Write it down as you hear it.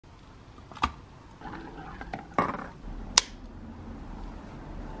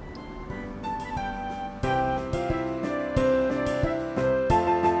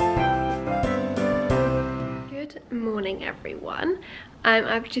morning, everyone.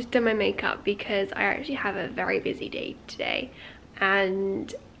 I've just done my makeup because I actually have a very busy day today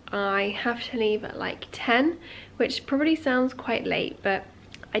and I have to leave at like 10, which probably sounds quite late, but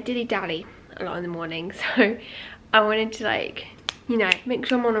I dilly-dally a lot in the morning, so I wanted to, like, you know, make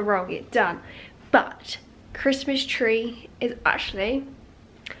sure I'm on a roll, get done. But Christmas tree is actually,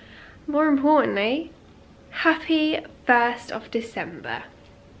 more importantly, happy 1st of December.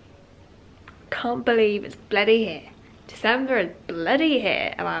 Can't believe it's bloody here. December is bloody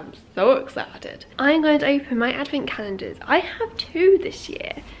here and I'm so excited. I'm going to open my advent calendars. I have 2 this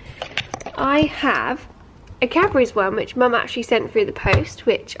year. I have a Cadbury's one, which Mum actually sent through the post,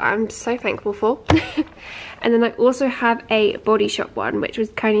 which I'm so thankful for. And then I also have a Body Shop one, which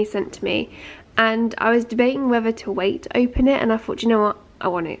was kindly sent to me. And I was debating whether to wait to open it, and I thought, you know what, I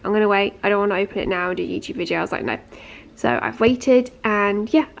want to. I'm going to wait. I don't want to open it now and do a YouTube video. I was like, no. So I've waited,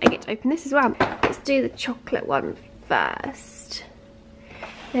 and yeah, I get to open this as well. Let's do the chocolate one first.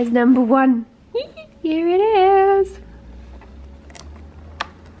 There's number 1. Here it is.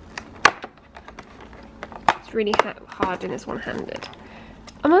 It's really hard when it's one-handed.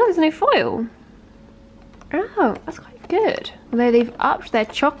 Oh my god, there's no foil. Oh, that's quite good. Although they've upped their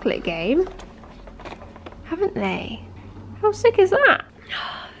chocolate game, haven't they? How sick is that?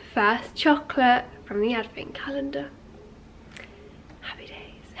 First chocolate from the advent calendar. Happy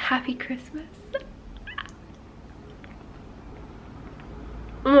days. Happy Christmas.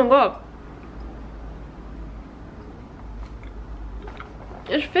 Oh my god.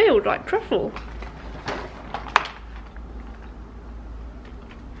 It feels like truffle.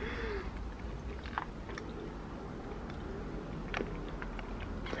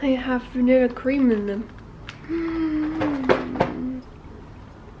 They have vanilla cream in them.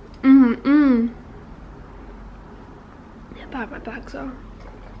 How bad my bags are.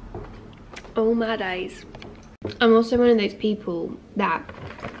 Oh my days. I'm also one of those people that,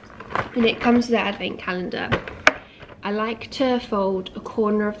 when it comes to the advent calendar, I like to fold a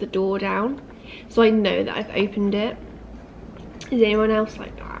corner of the door down so I know that I've opened it. Is anyone else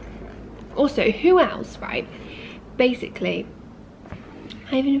like that? Also, who else, right? Basically,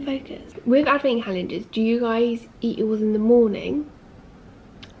 I even in focus. With advent calendars, do you guys eat yours in the morning?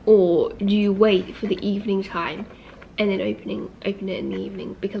 Or do you wait for the evening time and then open it in the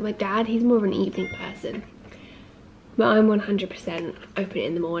evening? Because my dad, he's more of an evening person. But I'm 100% open it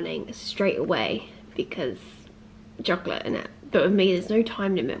in the morning straight away because chocolate in it. But with me, there's no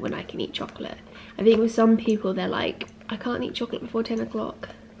time limit when I can eat chocolate. I think with some people, they're like, I can't eat chocolate before 10 o'clock.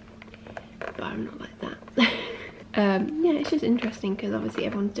 But I'm not like that. Yeah, it's just interesting because obviously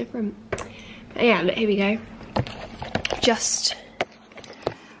everyone's different. But yeah, look, here we go. Just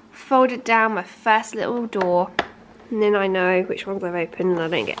folded down my first little door, and then I know which ones I've opened and I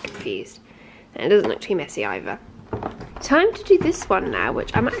don't get confused. And it doesn't look too messy either. Time to do this one now,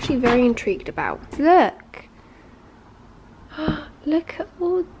 which I'm actually very intrigued about. Look. Look at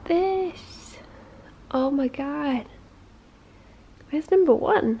all this. Oh my god. Where's number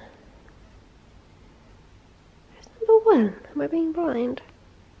 1? Number 1. Am I being blind?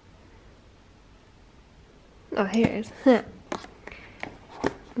 Oh, here it is.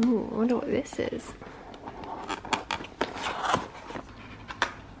 Ooh, I wonder what this is.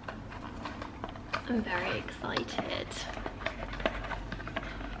 I'm very excited.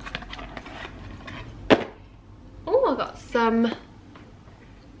 Oh, I got some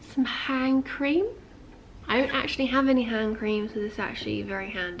hand cream. I don't actually have any hand cream, so this is actually very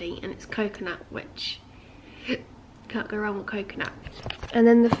handy, and it's coconut, which can't go wrong with coconut. And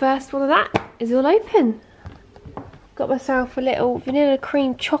then the first one of that is all open. Got myself a little vanilla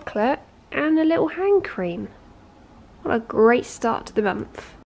cream chocolate and a little hand cream. What a great start to the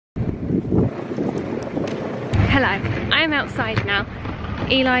month. Hello, I am outside now.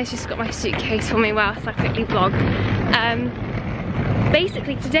 Eli's just got my suitcase for me whilst I quickly vlog.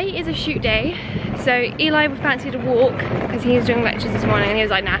 Basically today is a shoot day, so Eli would fancy a walk because he was doing lectures this morning and he was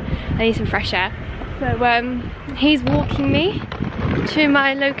like, nah, I need some fresh air. So he's walking me to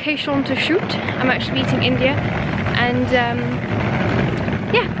my location to shoot. I'm actually meeting India, and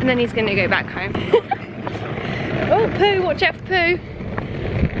yeah, and then he's gonna go back home. Oh, poo, watch out for poo.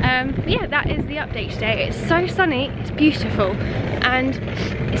 Yeah, that is the update today. It's so sunny, it's beautiful, and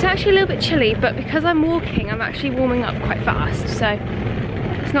it's actually a little bit chilly, but because I'm walking, I'm actually warming up quite fast, so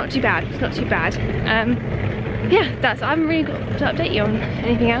it's not too bad, it's not too bad. Yeah, I haven't really got to update you on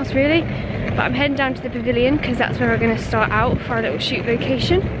anything else really, but I'm heading down to the pavilion because that's where we're going to start out for our little shoot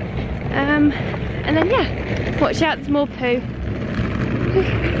location. And then yeah, watch out, there's more poo.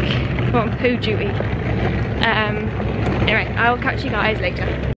 I'm on poo duty. Anyway, I will catch you guys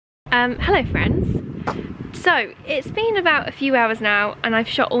later. Hello friends. So it's been about a few hours now and I've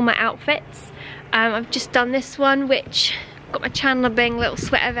shot all my outfits. I've just done this one, which got my Chandler Bing little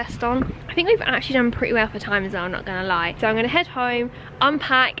sweater vest on. I think we've actually done pretty well for time as well, I'm not gonna lie. So I'm gonna head home,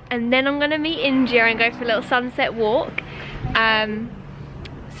 unpack, and then I'm gonna meet India and go for a little sunset walk.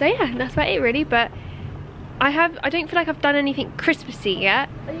 So yeah, that's about it really, but I don't feel like I've done anything Christmassy yet.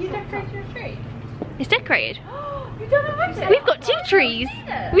 Are you decorating your tree? It's decorated. You've done it already? We've got 2 trees.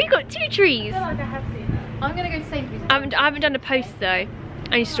 We've got 2 trees. I feel like I have seen that. I'm gonna go to Sainsbury's. I haven't done a post though,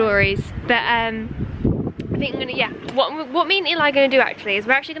 only stories. But I think I'm gonna, yeah. What me and Eli are gonna do actually is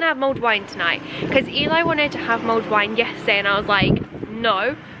we're actually gonna have mulled wine tonight, because Eli wanted to have mulled wine yesterday and I was like,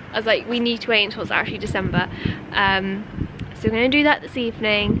 no. I was like, we need to wait until it's actually December. So we're gonna do that this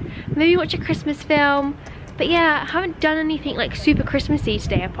evening. Maybe watch a Christmas film. But yeah, I haven't done anything like super Christmassy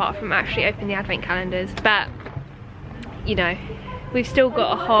today apart from actually open the advent calendars. But you know, we've still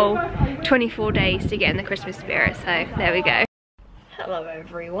got a whole 24 days to get in the Christmas spirit, so there we go. Hello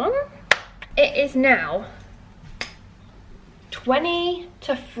everyone. It is now 20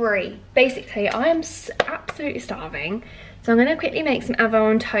 to 3. Basically, I am absolutely starving. So I'm gonna quickly make some avocado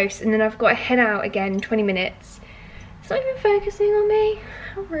on toast and then I've got to head out again in 20 minutes. It's not even focusing on me,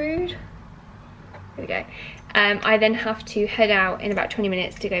 how rude. Here we go. I then have to head out in about 20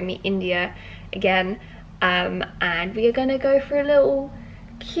 minutes to go meet India again. And we are gonna go for a little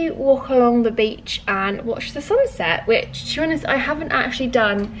cute walk along the beach and watch the sunset, which to be honest I haven't actually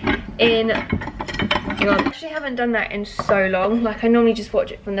done in, hang on, I actually haven't done that in so long. Like I normally just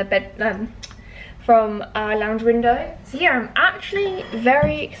watch it from the bed, from our lounge window. So yeah, I'm actually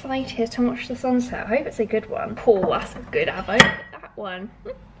very excited to watch the sunset. I hope it's a good one. Oh, that's a good avo. That one.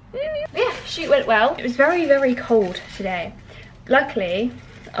 Yeah, shoot went well. It was very, very cold today. Luckily,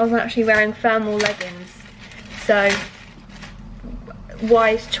 I was actually wearing thermal leggings. So,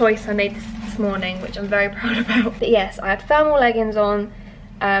 wise choice I made this morning, which I'm very proud about. But yes, I had thermal leggings on,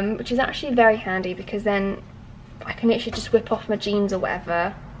 which is actually very handy because then I can literally just whip off my jeans or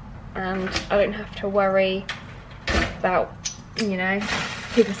whatever and I don't have to worry about, you know,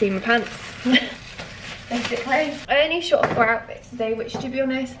 people seeing my pants. Basically. I only shot 4 outfits today, which to be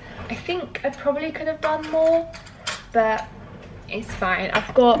honest, I think I probably could have done more, but it's fine.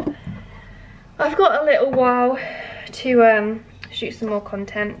 I've got a little while to shoot some more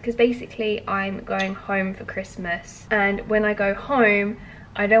content because basically I'm going home for Christmas, and when I go home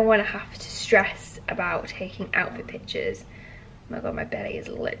I don't want to have to stress about taking outfit pictures. Oh my god, my belly is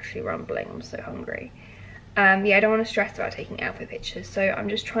literally rumbling, I'm so hungry. Yeah, I don't want to stress about taking outfit pictures, so I'm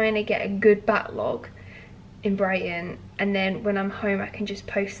just trying to get a good backlog in Brighton, and then when I'm home I can just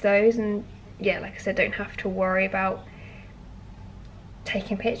post those, and yeah, like I said, don't have to worry about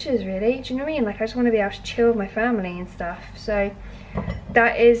taking pictures really. Do you know what I mean? Like I just want to be able to chill with my family and stuff. So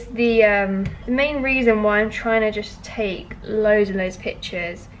that is the main reason why I'm trying to just take loads and loads of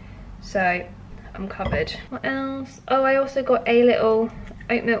pictures, so I'm covered. What else? Oh, I also got a little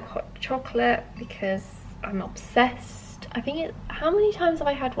oat milk hot chocolate because I'm obsessed. I think how many times have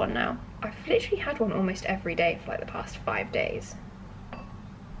I had one now? I've literally had one almost every day for like the past 5 days.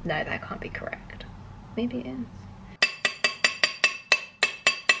 No, that can't be correct. Maybe it is.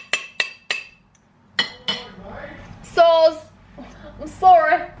 Soz! I'm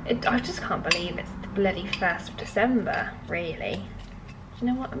sorry. I just can't believe it's the bloody 1st of December, really. Do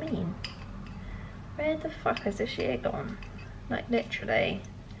you know what I mean? Where the fuck has this year gone? Like literally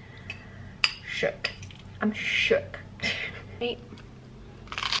shook. I'm shook.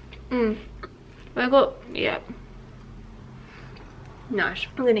 I got, yeah. Nice.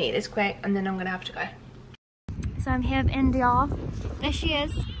 I'm gonna eat this quick and then I'm gonna have to go. So I'm here with India. There she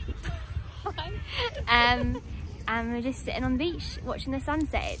is. And we're just sitting on the beach watching the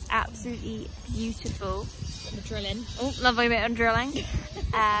sunset. It's absolutely beautiful. The drilling. Oh, lovely bit of drilling.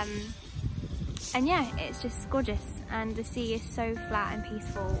 And yeah, it's just gorgeous, and the sea is so flat and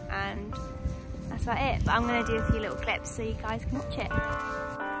peaceful, and that's about it. But I'm gonna do a few little clips so you guys can watch it.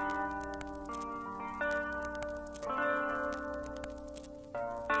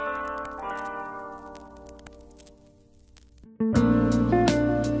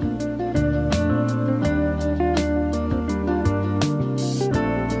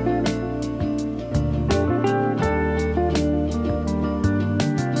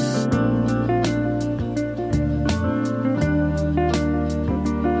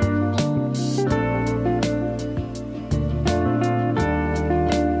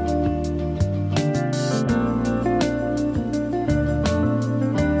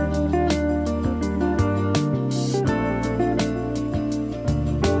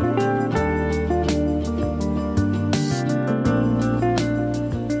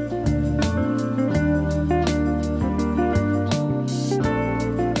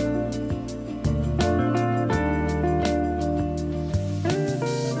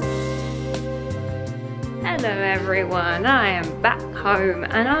 everyone, I am back home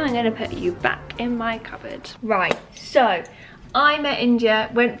and I'm gonna put you back in my cupboard. Right, so I met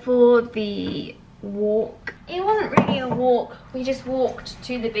India, went for the walk. It wasn't really a walk, we just walked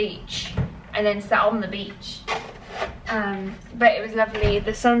to the beach and then sat on the beach. But it was lovely,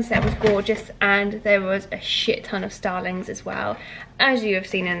 the sunset was gorgeous and there was a shit ton of starlings as well, as you have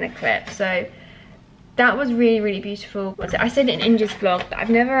seen in the clip. So that was really beautiful. I said it in India's vlog, but I've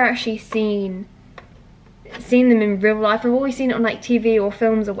never actually seen them in real life. I've always seen it on like TV or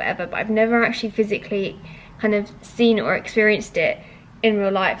films or whatever, but I've never actually physically kind of seen or experienced it in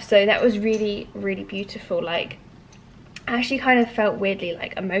real life. So that was really beautiful. Like, I actually kind of felt weirdly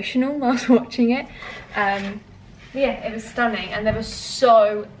like emotional whilst watching it. Yeah, it was stunning and there were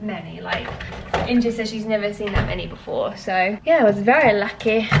so many. Like, India says she's never seen that many before, so yeah, I was very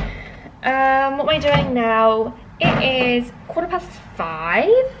lucky. What am I doing now? It is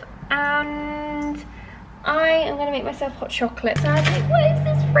 5:15 and I am going to make myself hot chocolate. So I was like, what is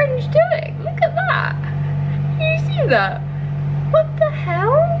this French doing? Look at that. Can you see that? What the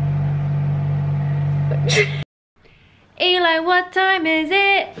hell? Eli, what time is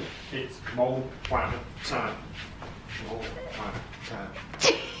it? It's Mulled time.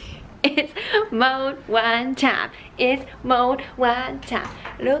 It's mulled wine time. It's mulled wine time.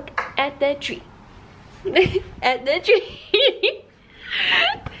 Look at the tree. At the tree.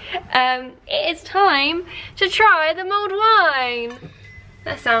 It is time to try the mulled wine.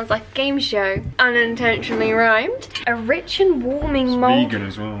 That sounds like a game show. Unintentionally rhymed. A rich and warming mulled. Vegan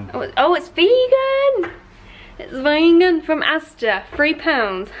as well. Oh, it's vegan. It's vegan from Asda,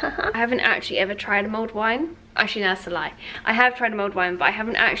 £3. I haven't actually ever tried a mulled wine. Actually, no, that's a lie. I have tried a mulled wine, but I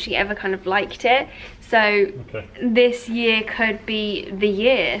haven't actually ever kind of liked it. So This year could be the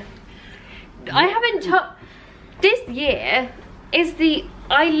year. I haven't this year is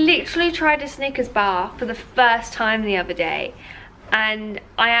I literally tried a Snickers bar for the first time the other day and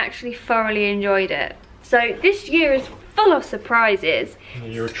I actually thoroughly enjoyed it. So this year is full of surprises.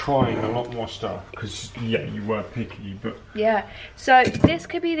 You're trying a lot more stuff because yeah, you were picky, but yeah. So this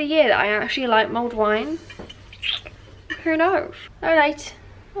could be the year that I actually like mulled wine. Who knows? All right.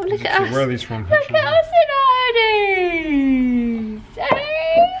 Oh, look at us. Where are these from? Look at us in hoodies.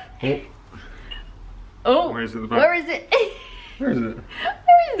 Hey. Oh. Where is it? The back? Where is it? Where is it?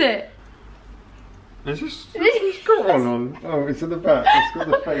 Where is it? Is this? It's got one on. Oh, it's at the back. It's got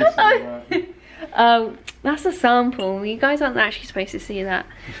the face on the back. That's a sample. You guys aren't actually supposed to see that.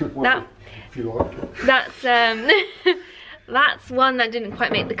 Well, if you like it. That's that's one that didn't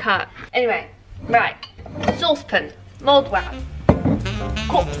quite make the cut. Anyway, right. Saucepan, mulled wine.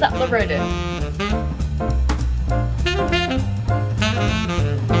 Cups at the ready.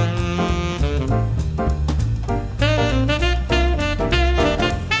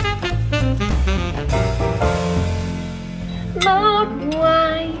 Mulled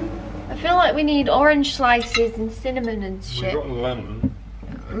wine. I feel like we need orange slices and cinnamon and shit. We've got lemon.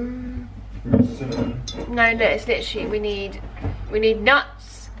 We've got cinnamon. No, look, it's literally we need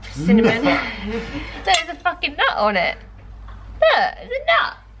nuts, cinnamon. There's a fucking nut on it. Look, it's a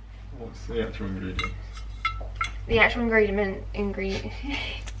nut. What's the actual ingredient? The actual ingredient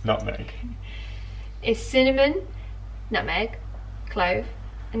Nutmeg. is cinnamon, nutmeg, clove,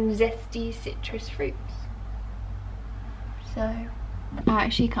 and zesty citrus fruits. So, I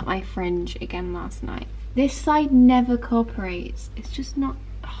actually cut my fringe again last night. This side never cooperates. It's just not.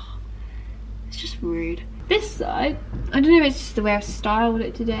 Oh, it's just rude. This side, I don't know if it's just the way I've styled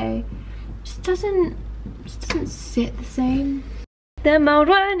it today. Just doesn't sit the same. The mulled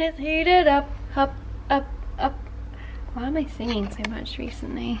wine is heated up, up, up, up. Why am I singing so much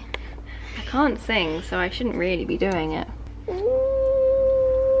recently? I can't sing, so I shouldn't really be doing it.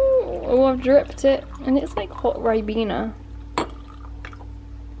 Ooh, oh, I've dripped it, and it's like hot Ribena. Am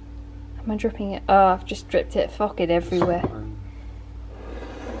I dripping it? Oh, I've just dripped it. Fuck it everywhere.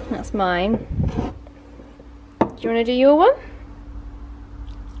 That's mine. Do you want to do your one?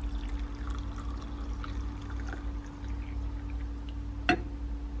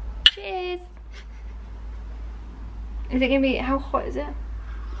 Cheers. Is it gonna be, how hot is it?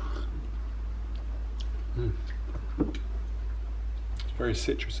 It's very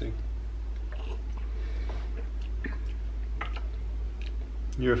citrusy.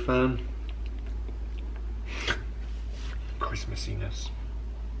 You're a fan? Christmassiness.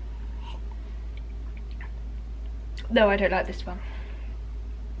 No, I don't like this one.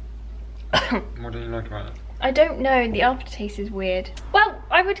 What do you like about it? I don't know, the aftertaste is weird. Well,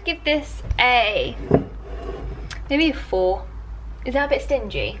 I would give this maybe a 4. Is that a bit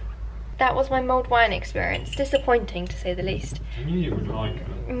stingy? That was my mulled wine experience. Disappointing to say the least. I knew you would like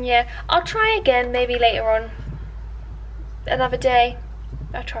it. Yeah, I'll try again maybe later on. another day.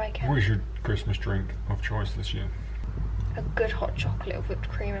 I'll try again. What is your Christmas drink of choice this year? A good hot chocolate with whipped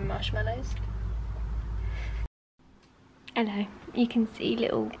cream and marshmallows. Hello, you can see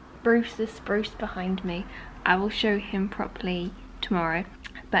little Bruce the Spruce behind me. I will show him properly tomorrow,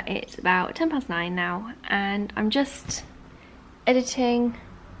 but it's about 9:10 now and I'm just editing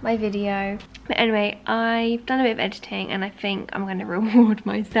my video. But anyway, I've done a bit of editing and I think I'm going to reward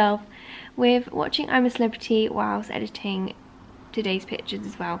myself with watching I'm a Celebrity whilst editing today's pictures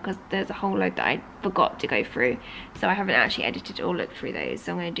as well, because there's a whole load that I forgot to go through, so I haven't actually edited or looked through those,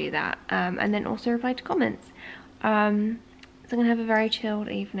 so I'm going to do that, and then also reply to comments. So I'm going to have a very chilled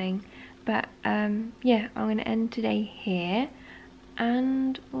evening, but yeah, I'm going to end today here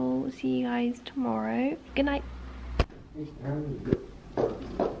and we'll see you guys tomorrow. Good night.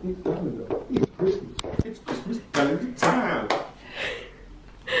 It's Christmas calendar time.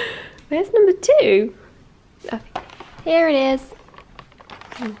 Where's number 2? Oh, here it is.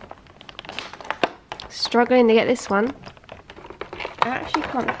 Struggling to get this one. I actually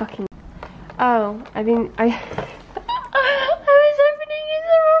can't fucking. Oh, I mean, I was opening it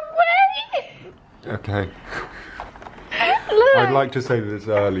the wrong way. Okay. Look. I'd like to say that it's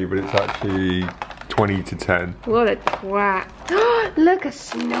early, but it's actually 20 to 10. What a twat. Look, a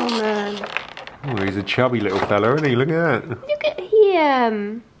snowman. Oh, he's a chubby little fella, isn't he? Look at that. Look at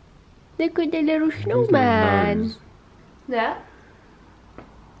him. Look at the little snowman. Yeah.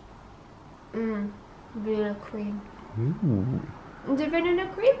 Vanilla cream. Ooh. Is it vanilla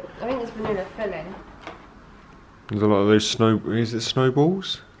cream? I think it's vanilla filling. There's a lot of those is it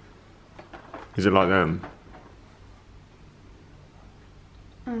snowballs? Is it like them?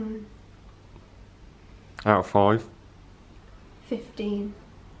 Out of 5? 15.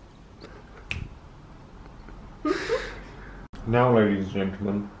 Now, ladies and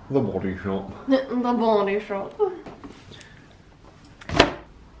gentlemen, the body shop. The body shop.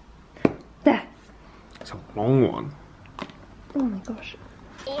 There. It's a long one. Oh my gosh.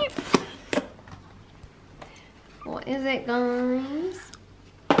 What is it, guys?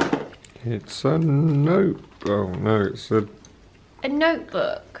 It's a note. Oh no, it's a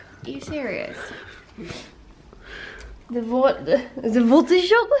notebook. Are you serious? The body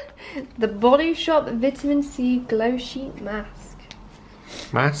shop? The Body Shop Vitamin C Glow Sheet Mask.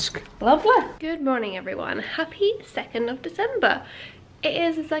 mask. Lovely. Good morning, everyone. Happy 2nd of December. It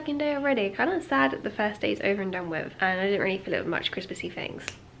is the 2nd day already. Kind of sad that the first day is over and done with, and I didn't really feel it with much Christmassy things.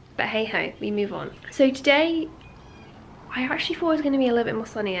 But hey ho, we move on. So today, I actually thought it was going to be a little bit more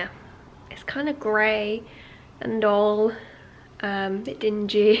sunnier. It's kind of grey and dull, a bit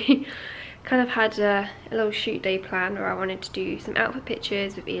dingy. Kind of had a little shoot day planned where I wanted to do some outfit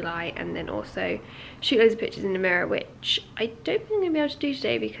pictures with Eli and then also shoot loads of pictures in the mirror, which I don't think I'm going to be able to do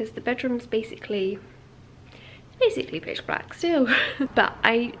today because the bedroom's basically pitch black still. But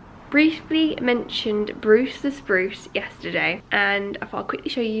I briefly mentioned Bruce the Spruce yesterday and I thought I'd quickly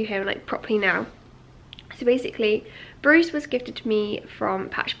show you him like properly now. So basically, Bruce was gifted to me from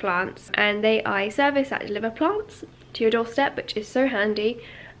Patch Plants and they are service that deliver plants to your doorstep, which is so handy.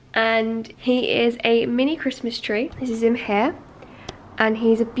 And he is a mini Christmas tree. This is him here. And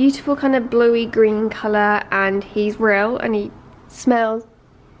he's a beautiful kind of bluey green colour and he's real and he smells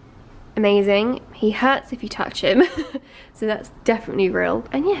amazing. He hurts if you touch him. So that's definitely real.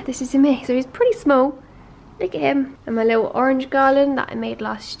 And yeah, this is him here. So he's pretty small. Look at him. And my little orange garland that I made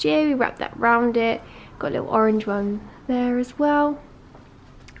last year. We wrapped that around it. Got a little orange one there as well.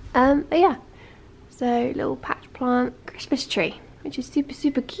 But yeah. So little patch plant Christmas tree, which is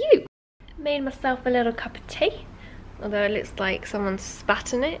super cute. Made myself a little cup of tea, although it looks like someone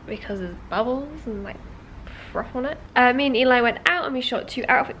spat in it because there's bubbles and like froth on it. Me and Eli went out and we shot 2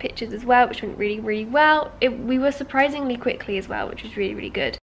 outfit pictures as well, which went really well. We were surprisingly quickly as well, which was really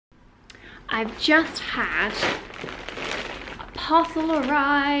good. I've just had a parcel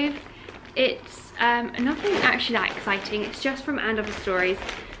arrive. It's nothing actually that exciting. It's just from And Other Stories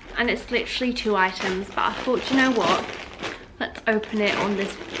and it's literally 2 items, but I thought, you know what? Let's open it on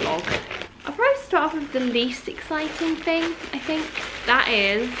this vlog. I'll probably start off with the least exciting thing, I think. That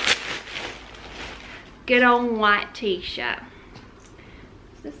is good old white t-shirt.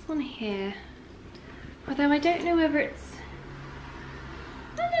 This one here. Although I don't know whether it's...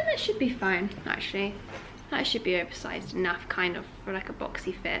 I don't know, that should be fine, actually. That should be oversized enough, kind of, for like a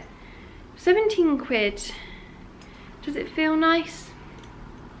boxy fit. 17 quid. Does it feel nice?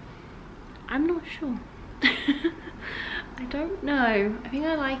 I'm not sure. I don't know. I think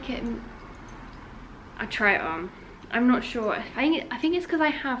I like it. I'll try it on. I'm not sure. I think it's because I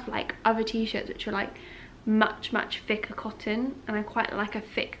have like other t-shirts which are like much thicker cotton, and I quite like a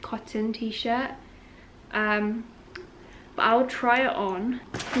thick cotton t-shirt. but I'll try it on.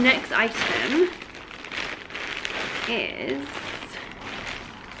 Next item is,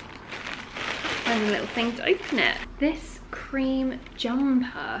 find a little thing to open it. This cream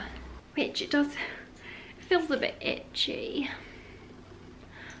jumper, which it feels a bit itchy.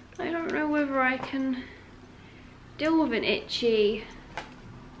 I don't know whether I can deal with an itchy,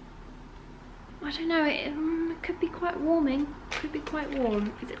 I don't know, it could be quite warming, could be quite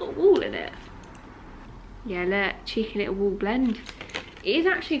warm. Has it got wool in it? Yeah, look, cheeky little wool blend. It is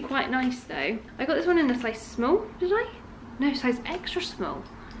actually quite nice though. I got this one in a size small, did I? No, size extra small.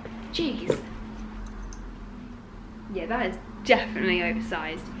 Jeez. Yeah, that is definitely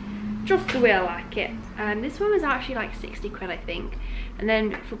oversized. Just the way I like it. This one was actually like 60 quid, I think. And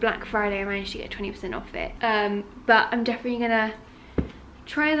then for Black Friday, I managed to get 20% off it. But I'm definitely gonna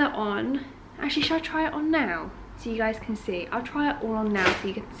try that on. Actually, should I try it on now? So you guys can see. I'll try it all on now so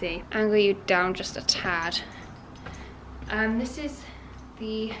you can see. Angle you down just a tad. This is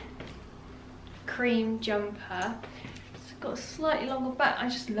the cream jumper. It's got a slightly longer back. I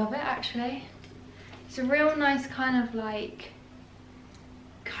just love it actually. It's a real nice kind of like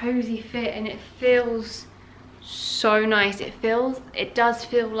cozy fit, and it feels so nice. It does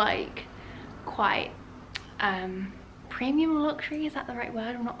feel like quite premium luxury. Is that the right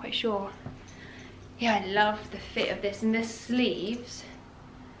word? I'm not quite sure. Yeah, I love the fit of this, and the sleeves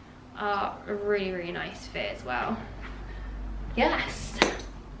are a really, really nice fit as well. Yes,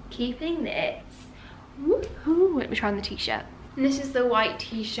 keeping this. Woohoo! Let me try on the t-shirt. And this is the white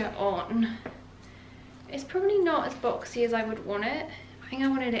t-shirt on. It's probably not as boxy as I would want it. I think I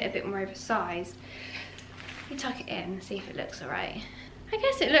wanted it a bit more oversized. Let me tuck it in and see if it looks alright. I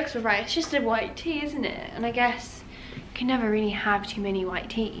guess it looks alright. It's just a white tee, isn't it? And I guess you can never really have too many white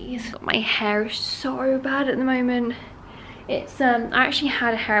tees. My hair is so bad at the moment. It's I actually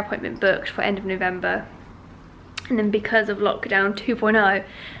had a hair appointment booked for end of November, and then because of lockdown 2.0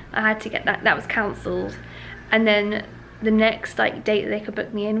 I had to get that was cancelled, and then the next like date that they could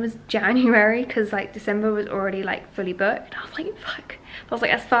book me in was January, because like December was already like fully booked. I was like, fuck. I was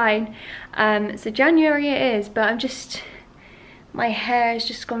like, that's fine. So January it is, but I'm just, my hair has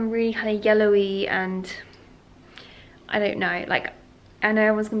just gone really kind of yellowy, and I don't know, like I know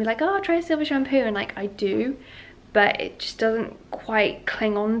everyone's gonna be like, oh, try a silver shampoo, and like I do, but it just doesn't quite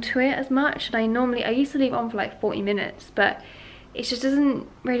cling on to it as much. And I used to leave it on for like 40 minutes, but it just doesn't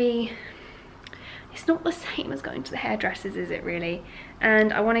really, it's not the same as going to the hairdressers, is it really?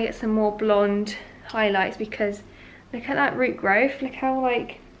 And I want to get some more blonde highlights, because look at that root growth. Look how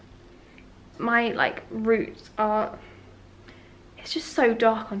like my like roots are, it's just so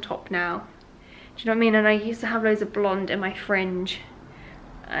dark on top now. Do you know what I mean? And I used to have loads of blonde in my fringe,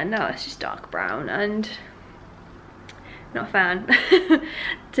 and now it's just dark brown, and not a fan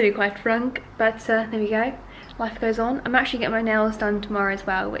to be quite frank. But there we go, life goes on. I'm actually getting my nails done tomorrow as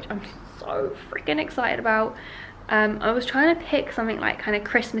well, which I'm so freaking excited about. I was trying to pick something like kind of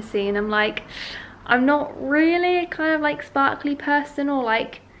Christmassy, and I'm like, I'm not really a kind of like sparkly person or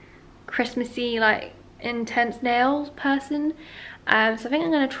like Christmassy like intense nails person. So I think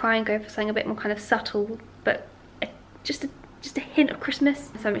I'm going to try and go for something a bit more kind of subtle, but just a hint of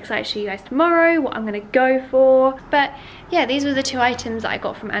Christmas. So I'm excited to show you guys tomorrow what I'm going to go for. But yeah, these were the two items that I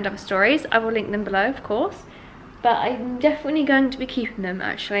got from Andover Stories. I will link them below, of course. But I'm definitely going to be keeping them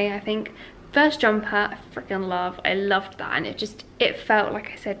actually. I think first jumper I freaking love. I loved that, and it felt,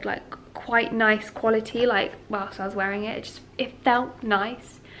 like I said, like quite nice quality, like whilst I was wearing it. It felt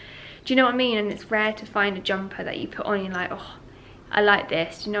nice. Do you know what I mean? And it's rare to find a jumper that you put on and you're like, oh, I like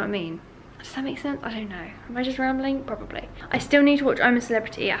this. Do you know what I mean? Does that make sense? I don't know. Am I just rambling? Probably. I still need to watch I'm a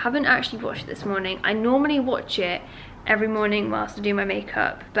Celebrity. I haven't actually watched it this morning. I normally watch it every morning whilst I do my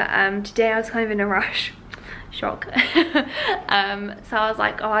makeup, but today I was kind of in a rush. Shock. So I was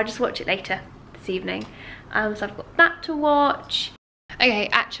like, oh, I'll just watch it later this evening. So I've got that to watch. Okay,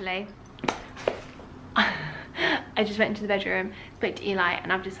 actually, I just went into the bedroom, spoke to Eli,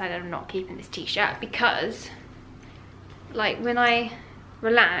 and I've decided I'm not keeping this t-shirt because, like, when I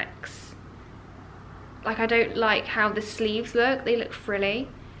relax, like, I don't like how the sleeves look. They look frilly.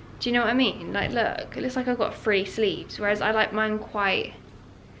 Do you know what I mean? Like, look, it looks like I've got frilly sleeves, whereas I like mine quite,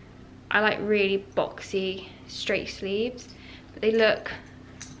 I like really boxy, straight sleeves, but they look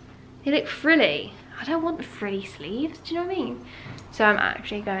frilly. I don't want the frilly sleeves, do you know what I mean? So I'm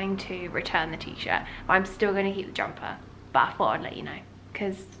actually going to return the t-shirt. I'm still going to keep the jumper, but I thought I'd let you know,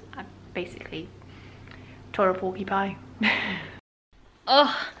 because I basically told a porcupine.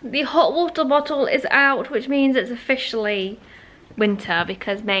 Oh, the hot water bottle is out, which means it's officially winter,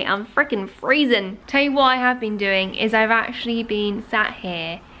 because mate, I'm freaking freezing. Tell you what I have been doing is I've actually been sat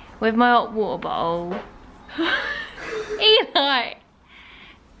here with my hot water bottle Eli.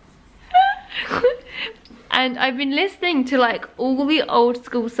 And I've been listening to like all the old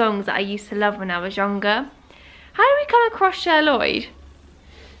school songs that I used to love when I was younger. How did we come across Cher Lloyd?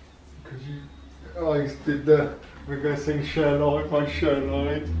 Because I did the, we're going to sing Cher Lloyd by Cher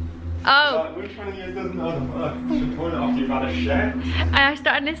Lloyd. Oh. Which one of you doesn't know? I should point after you've had a Cher. And I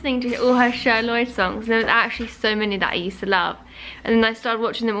started listening to all her Cher Lloyd songs, and there was actually so many that I used to love. And then I started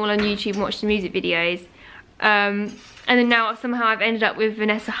watching them all on YouTube and watching the music videos. And then now somehow I've ended up with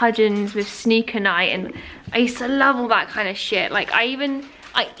Vanessa Hudgens with Sneaker Night, and I used to love all that kind of shit. Like I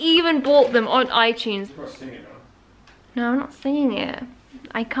even bought them on iTunes. You're not singing now. No, I'm not singing it.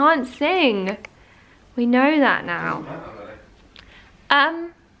 I can't sing. We know that now.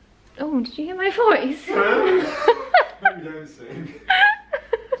 Oh, did you hear my voice? Maybe don't sing.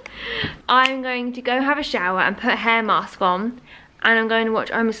 I'm going to go have a shower and put a hair mask on, and I'm going to watch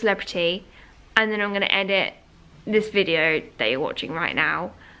I'm a Celebrity, and then I'm going to edit this video that you're watching right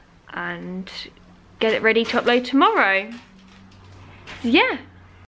now and get it ready to upload tomorrow. So yeah,